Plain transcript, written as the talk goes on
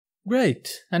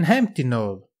Great, an empty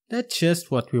node. That's just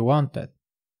what we wanted.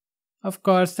 Of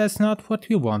course, that's not what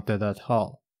we wanted at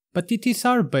all, but it is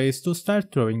our base to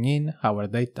start throwing in our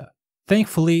data.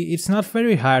 Thankfully, it's not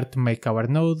very hard to make our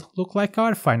node look like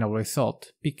our final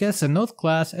result, because the node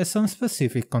class has some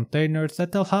specific containers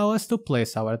that allow us to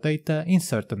place our data in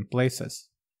certain places.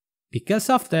 Because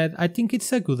of that, I think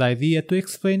it's a good idea to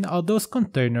explain how those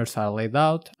containers are laid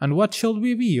out and what should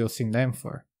we be using them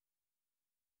for.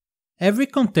 Every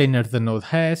container the node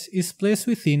has is placed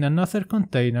within another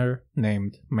container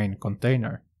named main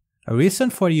container. A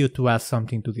reason for you to add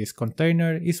something to this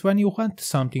container is when you want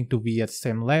something to be at the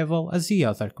same level as the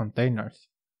other containers.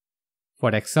 For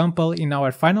example, in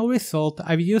our final result,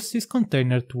 I've used this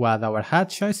container to add our Add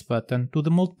Choice button to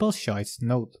the multiple choice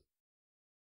node.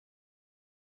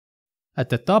 At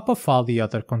the top of all the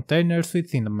other containers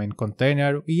within the main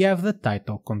container, we have the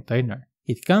title container.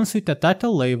 It comes with a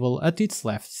title label at its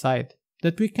left side,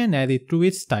 that we can edit through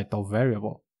its title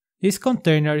variable. This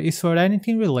container is for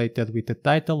anything related with the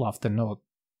title of the node.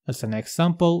 As an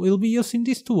example, we'll be using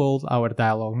this to hold our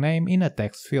dialog name in a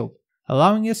text field,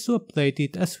 allowing us to update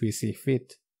it as we see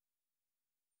fit.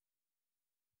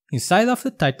 Inside of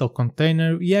the title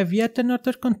container, we have yet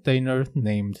another container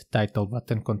named title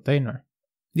button container.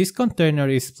 This container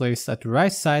is placed at the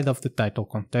right side of the title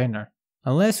container,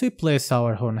 unless we place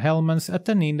our own elements at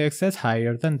an index that's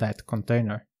higher than that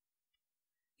container.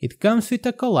 It comes with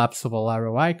a collapsible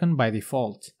arrow icon by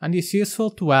default, and is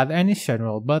useful to add any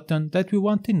general button that we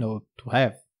want the node to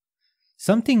have.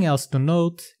 Something else to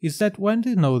note is that when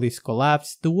the node is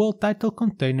collapsed, the whole title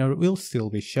container will still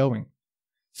be showing.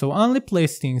 So only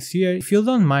place things here if you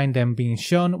don't mind them being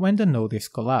shown when the node is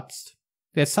collapsed.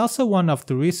 That's also one of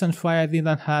the reasons why I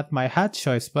didn't add my Add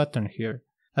Choice button here,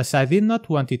 as I did not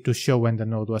want it to show when the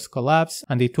node was collapsed,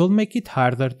 and it will make it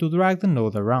harder to drag the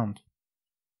node around.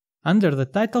 Under the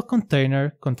title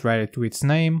container, contrary to its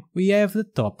name, we have the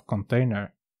top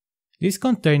container. This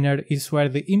container is where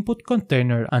the input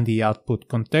container and the output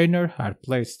container are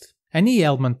placed. Any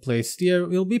element placed here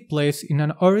will be placed in an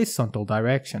horizontal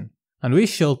direction, and we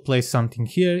should place something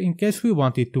here in case we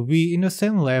want it to be in the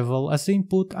same level as the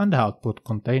input and output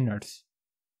containers.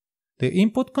 The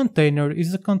input container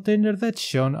is the container that's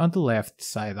shown on the left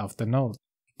side of the node.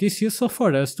 It is useful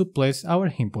for us to place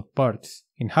our input ports.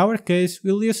 In our case,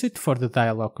 we'll use it for the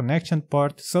dialog connection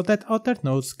port so that other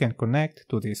nodes can connect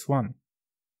to this one.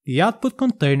 The output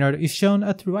container is shown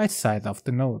at the right side of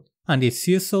the node, and it's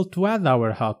useful to add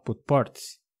our output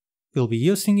ports. We'll be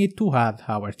using it to add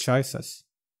our choices.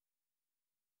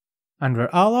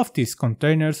 Under all of these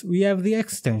containers, we have the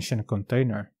extension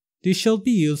container. This should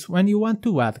be used when you want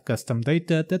to add custom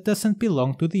data that doesn't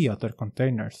belong to the other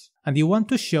containers, and you want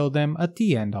to show them at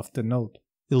the end of the node.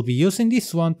 We'll be using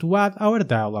this one to add our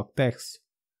dialog text,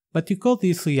 but you could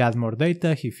easily add more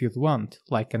data if you'd want,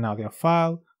 like an audio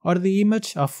file or the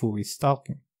image of who is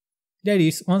talking. There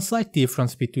is one slight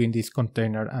difference between this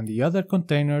container and the other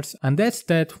containers, and that's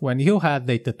that when you add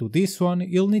data to this one,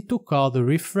 you'll need to call the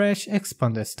refresh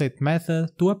expanded state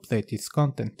method to update its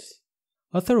contents.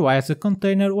 Otherwise, the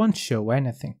container won't show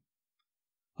anything.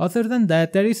 Other than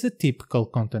that, there is the typical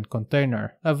content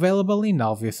container, available in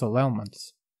all Visual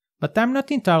Elements. But I'm not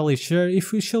entirely sure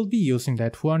if we should be using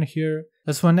that one here,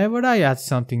 as whenever I add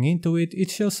something into it,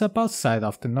 it shows up outside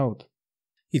of the node.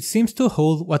 It seems to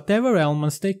hold whatever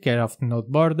elements take care of the node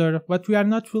border, but we are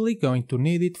not really going to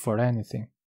need it for anything.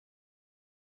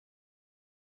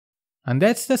 And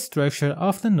that's the structure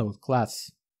of the node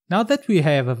class. Now that we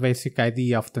have a basic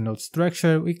idea of the node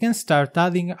structure, we can start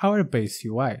adding our base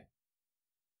UI.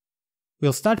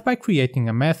 We'll start by creating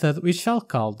a method which I'll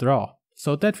call draw,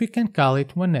 so that we can call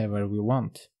it whenever we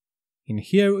want. In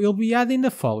here we'll be adding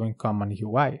the following common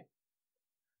UI: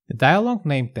 the dialog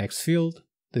name text field,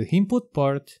 the input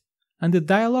port, and the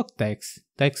dialog text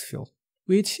field,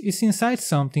 which is inside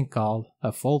something called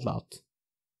a foldout.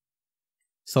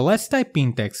 So let's type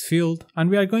in text field, and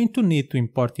we are going to need to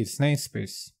import its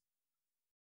namespace.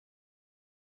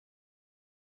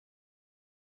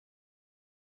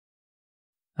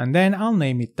 And then I'll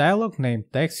name it dialog name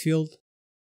text field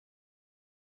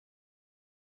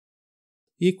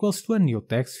equals to a new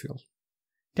text field.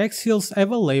 Text fields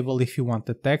have a label if you want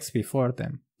the text before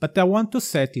them, but I want to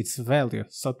set its value,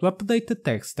 so to update the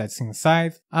text that's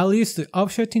inside, I'll use the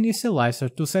offset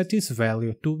initializer to set its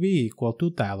value to be equal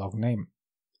to dialog name.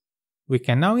 We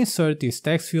can now insert this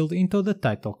text field into the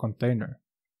title container.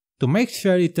 To make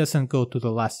sure it doesn't go to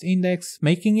the last index,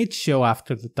 making it show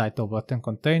after the title button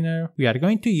container, we are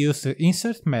going to use the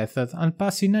insert method and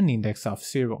pass in an index of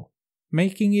 0,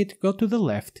 making it go to the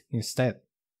left instead.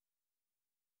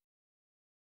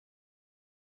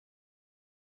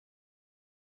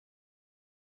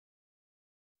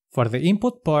 For the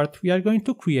input port, we are going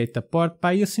to create a port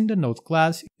by using the node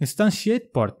class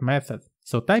instantiatePort method.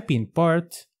 So type in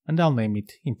port, and I'll name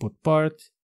it input port,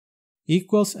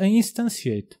 equals an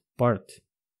instantiate port.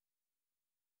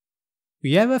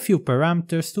 We have a few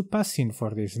parameters to pass in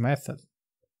for this method.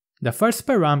 The first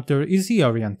parameter is the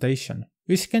orientation,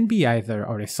 which can be either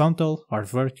horizontal or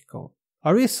vertical.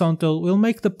 Horizontal will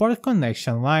make the port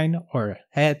connection line or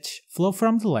edge flow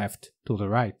from the left to the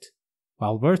right,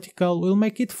 while vertical will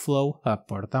make it flow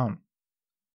up or down.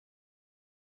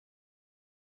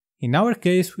 In our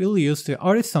case, we'll use the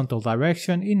horizontal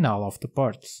direction in all of the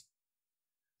ports.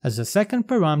 As a second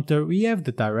parameter, we have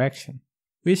the direction,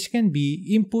 which can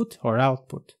be input or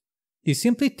output. This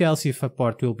simply tells if a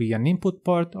port will be an input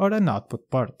port or an output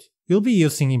port. We'll be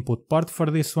using input port for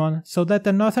this one so that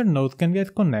another node can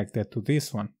get connected to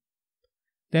this one.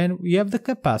 Then we have the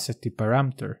capacity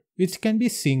parameter, which can be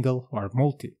single or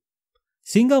multi.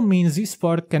 Single means this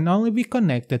port can only be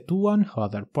connected to one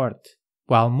other port,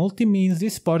 while multi means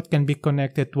this port can be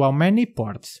connected to how many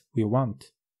ports we want.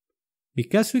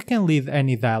 Because we can lead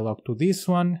any dialog to this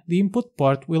one, the input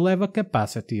port will have a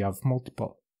capacity of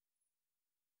multiple.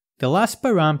 The last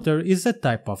parameter is the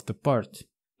type of the port.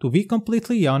 To be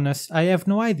completely honest, I have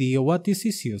no idea what this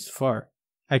is used for.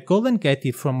 I couldn't get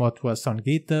it from what was on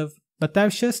GitHub, but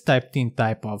I've just typed in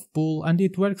type of bool and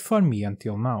it worked for me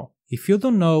until now. If you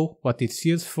don't know what it's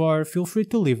used for, feel free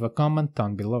to leave a comment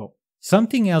down below.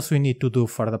 Something else we need to do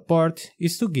for the port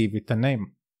is to give it a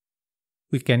name.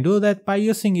 We can do that by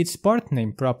using its port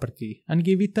name property and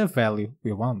give it a value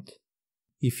we want.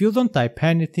 If you don't type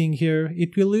anything here,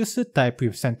 it will use the type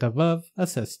we've sent above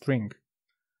as a string.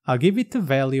 I'll give it the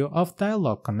value of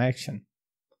dialog connection.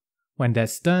 When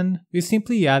that's done, we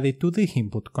simply add it to the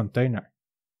input container.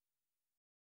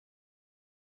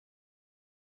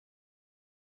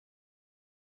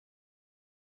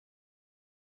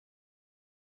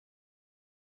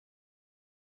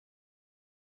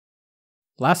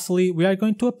 Lastly, we are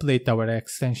going to update our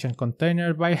extension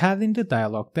container by adding the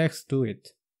dialog text to it.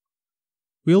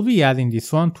 We'll be adding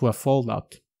this one to a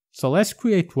foldout, so let's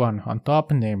create one on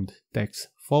top named text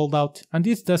foldout, and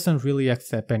this doesn't really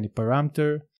accept any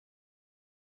parameter,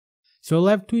 so we'll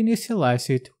have to initialize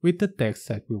it with the text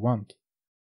that we want,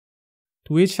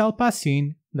 to which I'll pass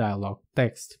in dialog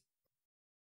text.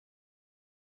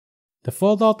 The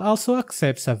foldout also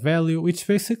accepts a value which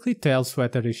basically tells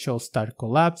whether it shows start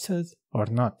collapsed or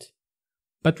not,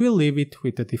 but we'll leave it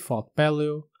with the default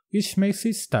value, which makes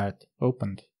it start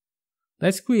opened.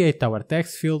 Let's create our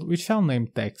text field, which I'll name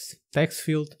text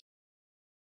field,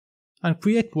 and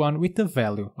create one with the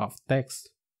value of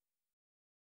text.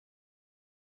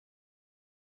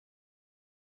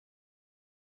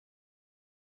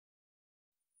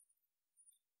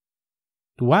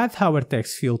 To add our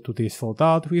text field to this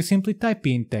foldout, we simply type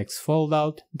in text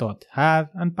foldout.add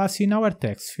and pass in our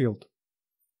text field.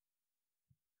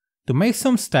 To make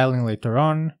some styling later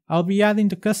on, I'll be adding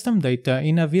the custom data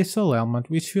in a visual element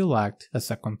which will act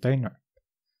as a container.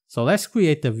 So let's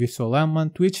create a visual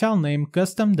element which I'll name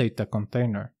custom data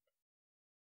container,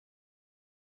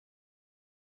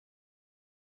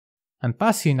 and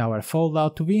pass in our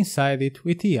foldout to be inside it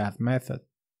with the add method.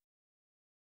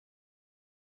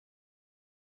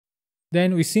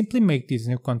 Then we simply make this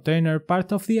new container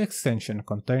part of the extension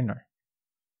container.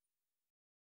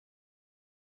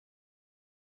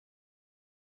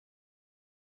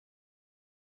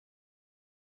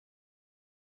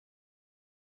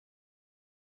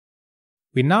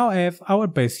 We now have our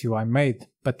base UI made,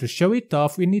 but to show it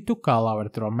off we need to call our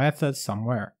draw method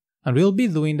somewhere, and we'll be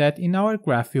doing that in our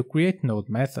GraphViewCreateNode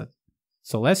method.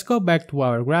 So let's go back to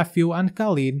our GraphView and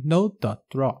call in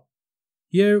node.draw.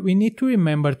 Here we need to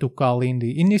remember to call in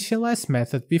the initialize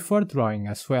method before drawing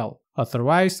as well,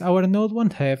 otherwise our node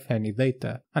won't have any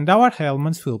data, and our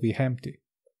elements will be empty.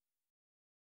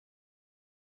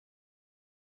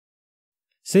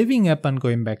 Saving up and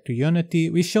going back to Unity,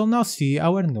 we shall now see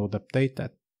our node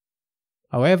updated.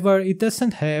 However, it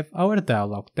doesn't have our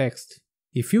dialog text.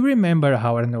 If you remember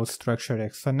our node structure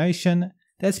explanation,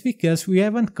 that's because we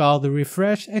haven't called the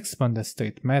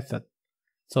refresh_expandedState method.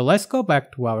 So let's go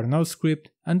back to our node script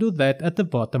and do that at the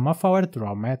bottom of our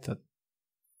draw method.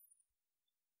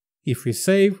 If we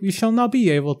save, we shall now be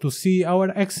able to see our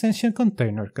extension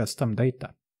container custom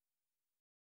data.